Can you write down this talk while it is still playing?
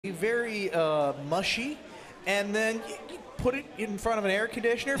very mushy, and then you put it in front of an air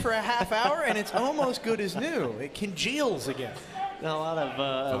conditioner for a half hour and it's almost good as new. It congeals again. A lot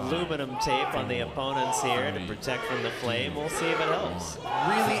of aluminum tape on the opponents here to protect from the flame. We'll see if it helps.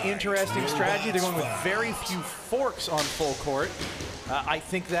 Really interesting strategy. They're going with very few forks on full court. I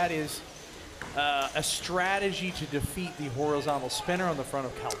think that is a strategy to defeat the horizontal spinner on the front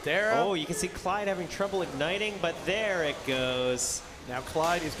of Caldera. Oh, you can see Clyde having trouble igniting, but there it goes. Now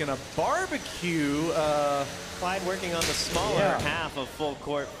Clyde is going to barbecue. Clyde working on the smaller half of full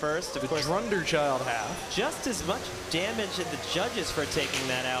court first. Of course, Drunderchild half. Just as much damage at the judges for taking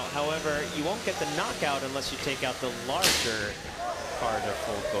that out. However, you won't get the knockout unless you take out the larger part of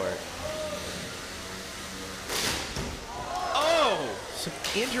full court. Some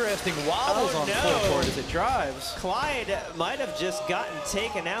interesting wobbles on full court as it drives. Clyde might have just gotten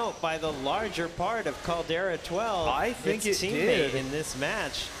taken out by the larger part of Caldera 12. I think its it teammate did. In this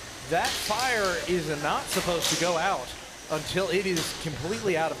match. That fire is not supposed to go out until it is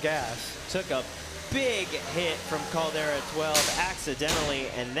completely out of gas. Took a big hit from Caldera 12 accidentally,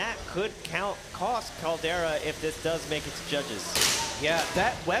 and that could cost Caldera if this does make it to judges. Yeah,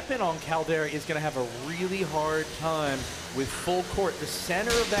 that weapon on Caldera is going to have a really hard time with full court. The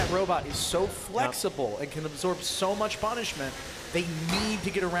center of that robot is so flexible and can absorb so much punishment. They need to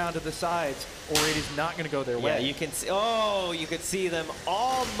get around to the sides, or it is not going to go their way. Yeah, you can see. Oh, you could see them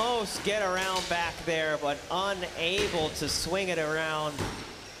almost get around back there, but unable to swing it around.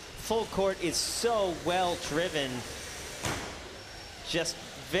 Full court is so well driven. Just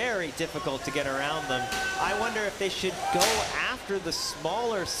very difficult to get around them. I wonder if they should go after the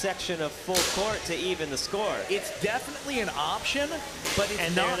smaller section of full court to even the score. It's definitely an option, but it's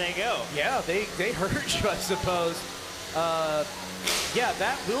and not. There they go. Yeah, they hurt you, I suppose. Yeah,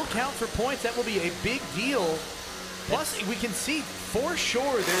 that will count for points. That will be a big deal. Plus, we can see for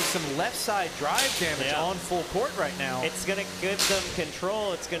sure there's some left side drive damage on full court right now. It's going to give them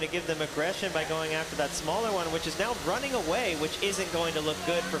control. It's going to give them aggression by going after that smaller one, which is now running away, which isn't going to look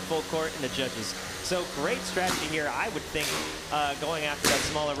good for full court and the judges. So great strategy here, I would think, going after that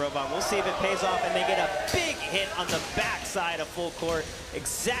smaller robot. We'll see if it pays off, and they get a big hit on the backside of full court.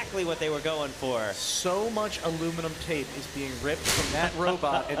 Exactly what they were going for. So much aluminum tape is being ripped from that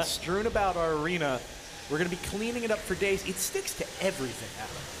robot and strewn about our arena. We're going to be cleaning it up for days. It sticks to everything,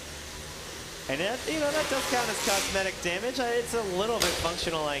 Adam. And that does count as cosmetic damage. It's a little bit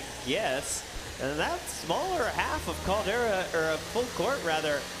functional, I guess. And that smaller half of Caldera, or full court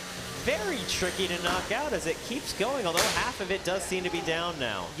rather, very tricky to knock out as it keeps going, although half of it does seem to be down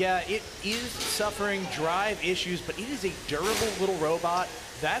now. Yeah, it is suffering drive issues, but it is a durable little robot.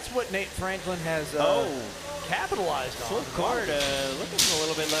 That's what Nate Franklin has capitalized on. Full court looking a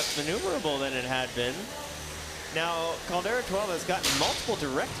little bit less maneuverable than it had been. Now, Caldera 12 has gotten multiple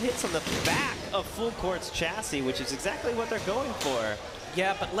direct hits on the back of full court's chassis, which is exactly what they're going for.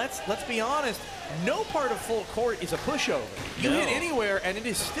 Yeah, but let's be honest. No part of full court is a pushover. You hit anywhere, and it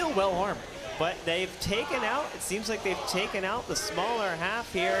is still well armored. But they've taken out, it seems like they've taken out the smaller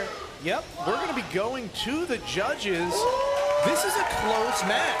half here. Yep, we're going to be going to the judges. This is a close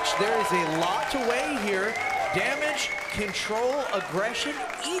match. There is a lot to weigh here. Damage, control, aggression,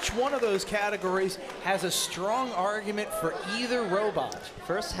 each one of those categories has a strong argument for either robot.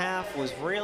 First half was really